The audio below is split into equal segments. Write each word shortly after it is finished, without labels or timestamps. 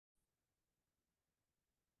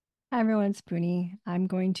Hi everyone, it's Booney. I'm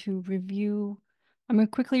going to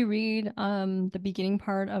quickly read the beginning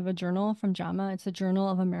part of a journal from JAMA. It's a Journal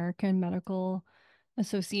of American Medical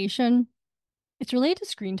Association. It's related to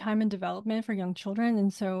screen time and development for young children.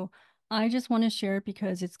 And so I just want to share it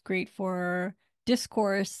because it's great for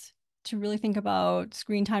discourse to really think about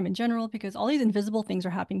screen time in general, because all these invisible things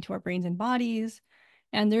are happening to our brains and bodies.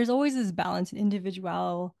 And there's always this balance and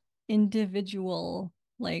individual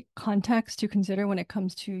like context to consider when it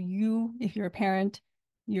comes to you, if you're a parent,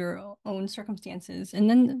 your own circumstances, and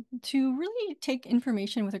then to really take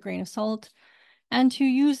information with a grain of salt and to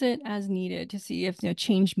use it as needed to see if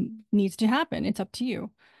change needs to happen. It's up to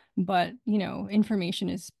you. But, information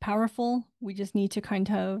is powerful. We just need to kind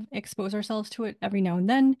of expose ourselves to it every now and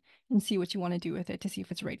then and see what you want to do with it to see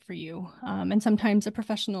if it's right for you. And sometimes a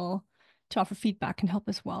professional to offer feedback can help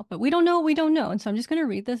as well. But we don't know what we don't know. And so I'm just going to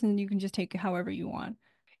read this and you can just take it however you want.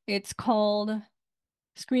 It's called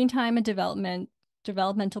Screen Time and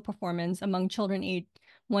Developmental Performance Among Children Aged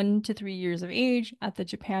 1 to 3 years of age at the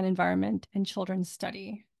Japan Environment and Children's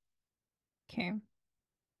Study. Okay.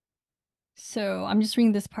 So I'm just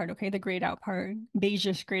reading this part, okay? The grayed out part,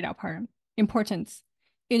 beigeish grayed out part. Importance.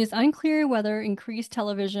 It is unclear whether increased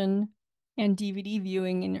television and DVD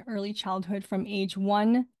viewing in early childhood from age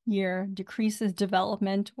 1 year decreases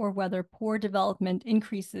development or whether poor development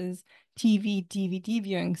increases TV, DVD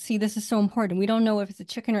viewing. See, this is so important. We don't know if it's a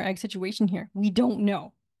chicken or egg situation here. We don't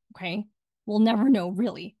know, okay? We'll never know,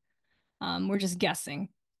 really. We're just guessing.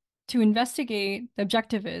 The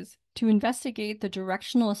objective is to investigate the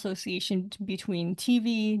directional association between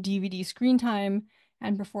TV, DVD screen time,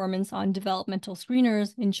 and performance on developmental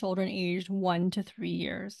screeners in children aged 1 to 3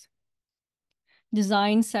 years.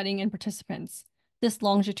 Design, setting, and participants. This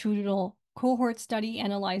longitudinal cohort study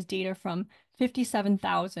analyzed data from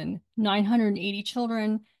 57,980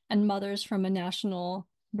 children and mothers from a national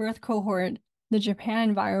birth cohort, the Japan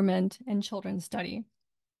Environment and Children's Study.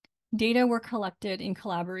 Data were collected in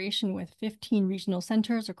collaboration with 15 regional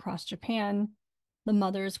centers across Japan. The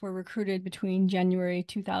mothers were recruited between January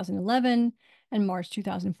 2011 and March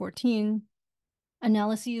 2014.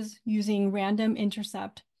 Analyses using random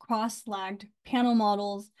intercept cross-lagged panel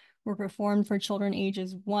models were performed for children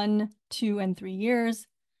ages 1, 2, and 3 years.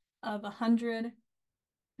 Of 100,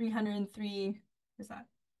 303, is that?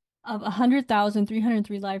 Of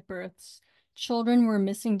 100,303 live births, children were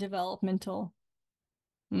missing developmental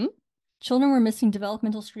Hmm? Children were missing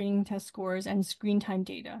developmental screening test scores and screen time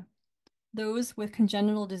data. Those with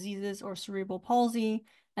congenital diseases or cerebral palsy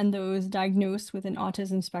and those diagnosed with an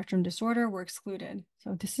autism spectrum disorder were excluded.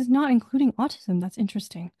 So this is not including autism. That's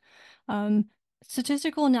interesting. Um,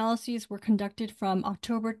 Statistical analyses were conducted from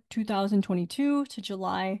October 2022 to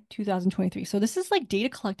July 2023. So this is like data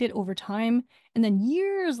collected over time, and then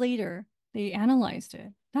years later, they analyzed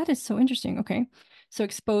it. That is so interesting. Okay. So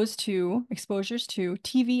exposures to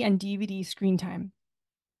TV and DVD screen time.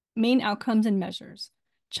 Main outcomes and measures.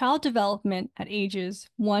 Child development at ages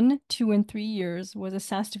 1, 2, and 3 years was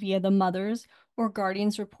assessed via the mother's or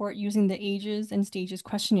guardian's report using the Ages and Stages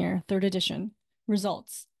Questionnaire, third edition.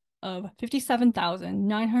 Results of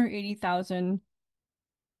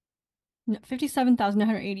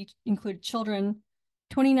 57,980 included children,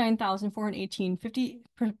 29,418,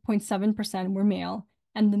 50.7% were male,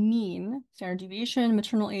 and the mean standard deviation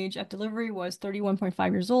maternal age at delivery was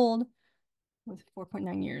 31.5 years old with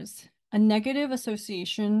 4.9 years. A negative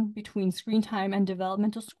association between screen time and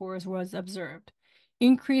developmental scores was observed.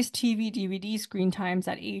 Increased TV DVD screen times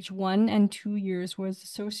at age 1 and 2 years was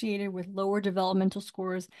associated with lower developmental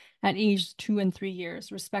scores at age 2 and 3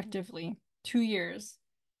 years, respectively. 2 years.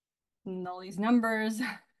 And all these numbers,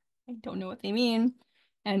 I don't know what they mean.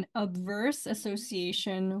 An adverse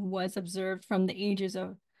association was observed from the ages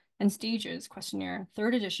of and stages questionnaire,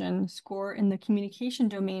 third edition, score in the communication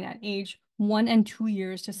domain at age 1 and 2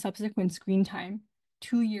 years to subsequent screen time.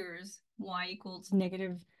 2 years, y equals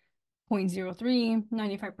negative 0.03,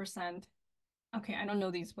 95%. Okay, I don't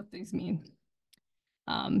know what these mean.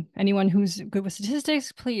 Anyone who's good with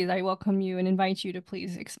statistics, please, I welcome you and invite you to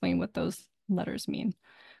please explain what those letters mean.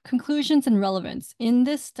 Conclusions and relevance. In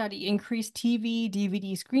this study, increased TV,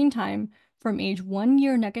 DVD screen time from age 1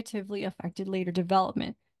 year negatively affected later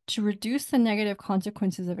development. To reduce the negative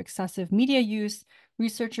consequences of excessive media use,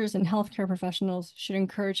 researchers and healthcare professionals should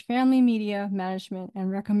encourage family media management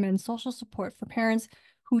and recommend social support for parents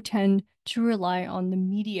who tend to rely on the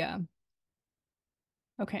media.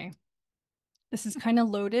 Okay, this is kind of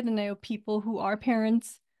loaded, and I know people who are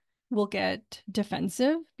parents will get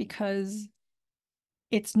defensive because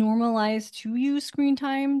it's normalized to use screen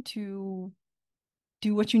time to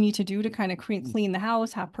do what you need to do to kind of clean the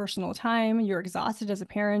house, have personal time. You're exhausted as a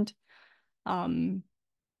parent. Um,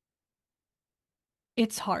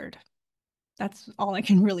 it's hard. That's all I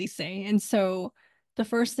can really say. And so the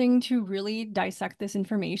first thing to really dissect this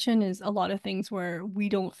information is a lot of things where we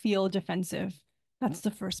don't feel defensive. That's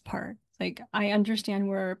the first part. Like, I understand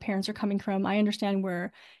where parents are coming from. I understand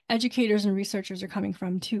where educators and researchers are coming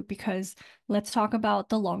from too, because let's talk about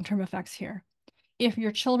the long-term effects here. If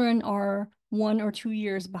your children are 1 or 2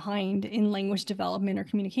 years behind in language development or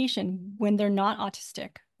communication when they're not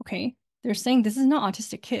autistic, okay, they're saying this is not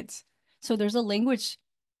autistic kids. So there's a language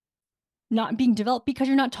not being developed because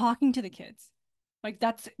you're not talking to the kids. Like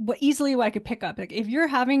that's what I could pick up. Like if you're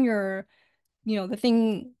having your, the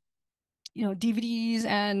thing, DVDs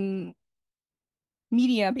and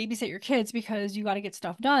media babysit your kids because you got to get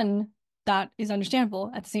stuff done, that is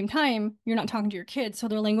understandable. At the same time, you're not talking to your kids, so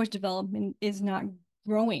their language development is not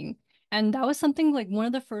growing. And that was something like one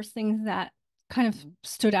of the first things that kind of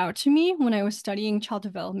stood out to me when I was studying child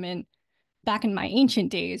development back in my ancient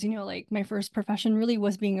days, like my first profession really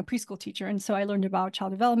was being a preschool teacher. And so I learned about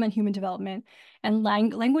child development, human development, and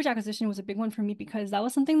language acquisition was a big one for me because that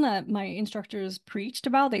was something that my instructors preached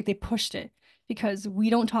about. They pushed it because we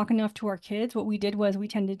don't talk enough to our kids. What we did was we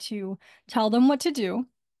tended to tell them what to do.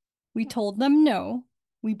 We told them no.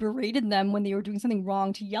 We berated them when they were doing something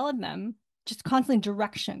wrong to yell at them, just constantly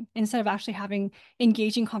direction instead of actually having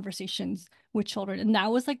engaging conversations with children. And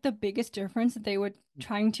that was like the biggest difference that they were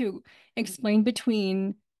trying to explain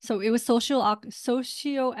between. So it was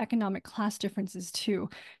socioeconomic class differences too.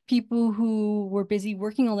 People who were busy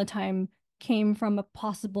working all the time came from a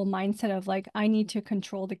possible mindset of like, I need to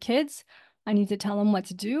control the kids. I need to tell them what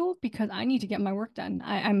to do because I need to get my work done.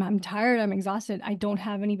 I'm tired. I'm exhausted. I don't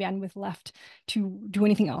have any bandwidth left to do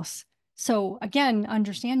anything else. So again,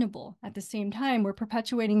 understandable. At the same time, we're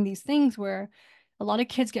perpetuating these things where a lot of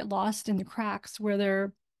kids get lost in the cracks where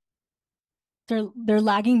they're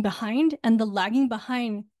lagging behind, and the lagging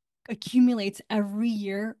behind accumulates every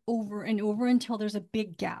year over and over until there's a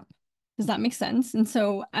big gap. Does that make sense? And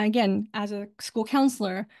so again, as a school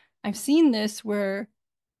counselor, I've seen this where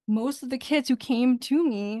most of the kids who came to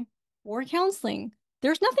me for counseling,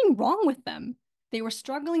 there's nothing wrong with them. They were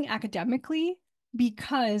struggling academically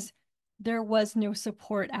because there was no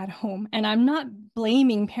support at home. And I'm not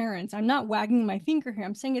blaming parents. I'm not wagging my finger here.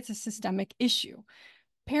 I'm saying it's a systemic issue.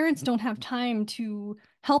 Parents don't have time to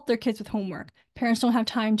help their kids with homework. Parents don't have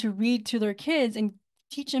time to read to their kids and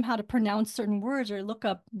teach them how to pronounce certain words or look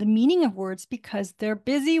up the meaning of words because they're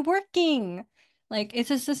busy working. Like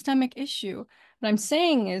it's a systemic issue. What I'm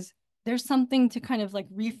saying is there's something to kind of like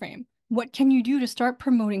reframe. What can you do to start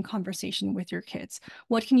promoting conversation with your kids?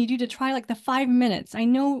 What can you do to try like the 5 minutes? I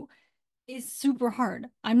know is super hard.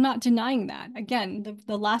 I'm not denying that. Again,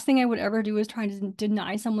 the last thing I would ever do is try to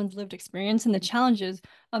deny someone's lived experience and the challenges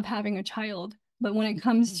of having a child. But when it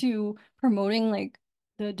comes to promoting like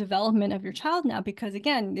the development of your child now, because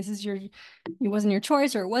again, it wasn't your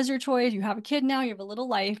choice or it was your choice. You have a kid now, you have a little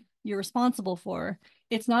life you're responsible for.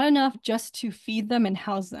 It's not enough just to feed them and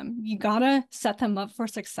house them. You gotta set them up for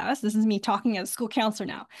success. This is me talking as a school counselor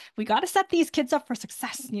now. We gotta set these kids up for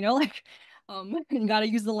success, like and got to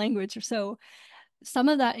use the language. So some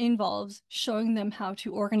of that involves showing them how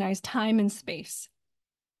to organize time and space.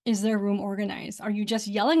 Is their room organized? Are you just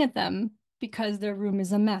yelling at them because their room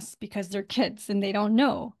is a mess because they're kids and they don't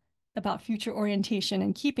know about future orientation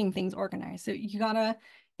and keeping things organized? So you gotta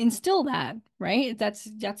instill that, right? That's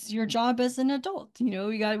your job as an adult.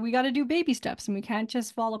 We gotta do baby steps, and we can't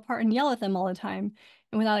just fall apart and yell at them all the time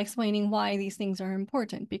and without explaining why these things are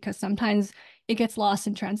important, because sometimes it gets lost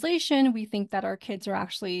in translation. We think that our kids are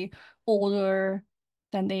actually older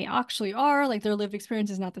than they actually are. Like their lived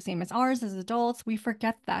experience is not the same as ours as adults. We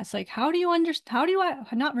forget that. It's like, how do I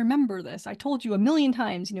not remember this? I told you a million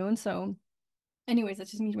times, and so anyways,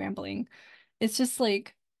 that's just me rambling. It's just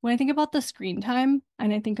like when I think about the screen time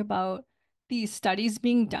and I think about these studies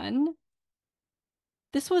being done,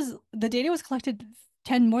 the data was collected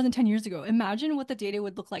more than 10 years ago. Imagine what the data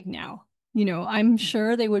would look like now. I'm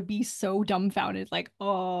sure they would be so dumbfounded, like,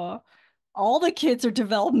 oh, all the kids are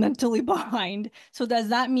developmentally behind. So does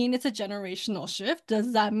that mean it's a generational shift?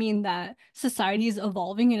 Does that mean that society is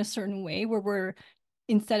evolving in a certain way where we're,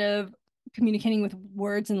 instead of communicating with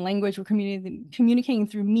words and language, we're communicating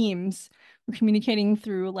through memes, we're communicating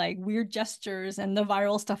through like weird gestures and the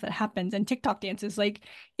viral stuff that happens and TikTok dances? Like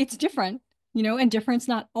it's different, and difference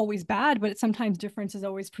not always bad, but sometimes difference is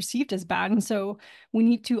always perceived as bad. And so we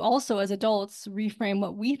need to also, as adults, reframe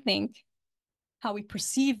what we think, how we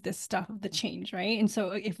perceive this stuff of the change, right? And so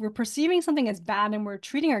if we're perceiving something as bad and we're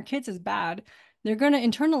treating our kids as bad, they're going to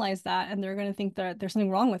internalize that and they're going to think that there's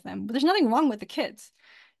something wrong with them. But there's nothing wrong with the kids.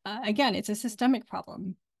 Again, it's a systemic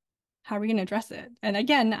problem. How are we going to address it? And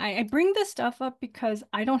again, I bring this stuff up because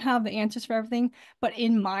I don't have the answers for everything. But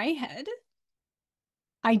in my head,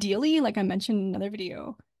 ideally, like I mentioned in another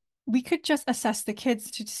video, we could just assess the kids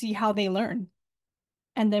to see how they learn.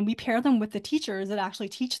 And then we pair them with the teachers that actually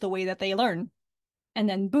teach the way that they learn. And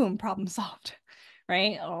then boom, problem solved.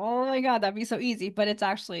 Right? Oh my God, that'd be so easy. But it's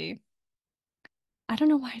actually, I don't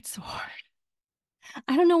know why it's so hard.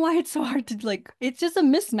 I don't know why it's so hard to like, it's just a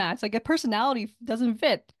mismatch. Like a personality doesn't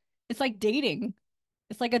fit. It's like dating.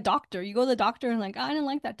 It's like a doctor. You go to the doctor and like, oh, I didn't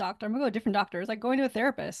like that doctor. I'm gonna go to a different doctor. It's like going to a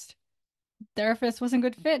therapist. Therapist wasn't a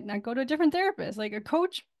good fit, and I go to a different therapist. Like a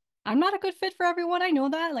coach, I'm not a good fit for everyone. I know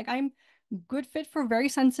that. Like I'm good fit for very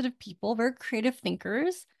sensitive people, very creative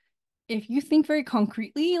thinkers. If you think very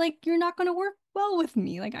concretely, like you're not gonna work well with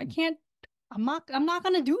me. Like I can't, I'm not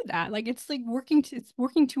gonna do that. Like it's like it's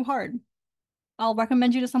working too hard. I'll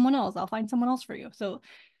recommend you to someone else. I'll find someone else for you. So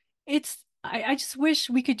I just wish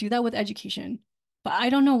we could do that with education, but I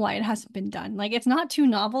don't know why it hasn't been done. Like it's not too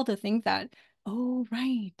novel to think that, oh,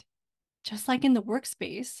 right, just like in the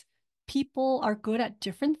workspace, people are good at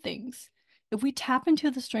different things. If we tap into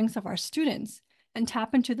the strengths of our students and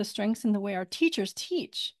tap into the strengths in the way our teachers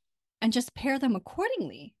teach and just pair them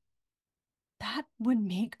accordingly, that would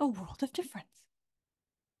make a world of difference.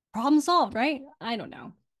 Problem solved, right? I don't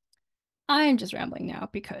know. I'm just rambling now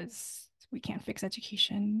because we can't fix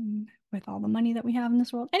education with all the money that we have in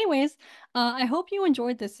this world. Anyways, I hope you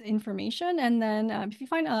enjoyed this information. And then if you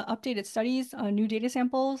find updated studies, new data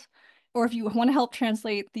samples, or if you want to help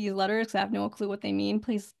translate these letters, because I have no clue what they mean,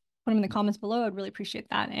 please put them in the comments below. I'd really appreciate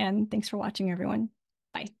that. And thanks for watching, everyone.